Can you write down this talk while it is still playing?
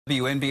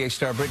WNBA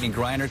star Brittney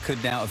Griner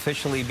could now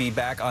officially be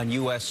back on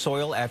U.S.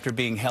 soil after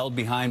being held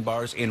behind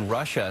bars in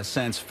Russia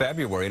since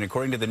February. And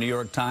according to the New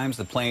York Times,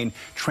 the plane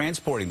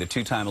transporting the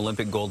two-time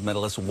Olympic gold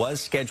medalist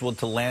was scheduled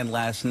to land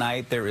last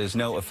night. There is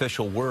no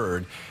official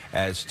word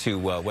as to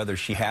whether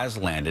she has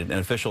landed. An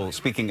official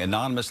speaking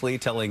anonymously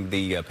telling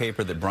the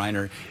paper that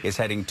Griner is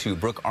heading to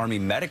Brooke Army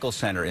Medical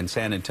Center in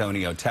San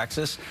Antonio,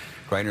 Texas.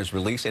 Griner's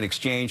released in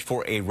exchange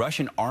for a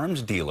Russian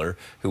arms dealer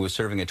who was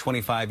serving a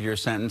 25-year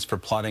sentence for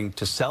plotting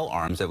to sell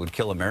arms that would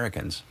kill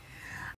Americans.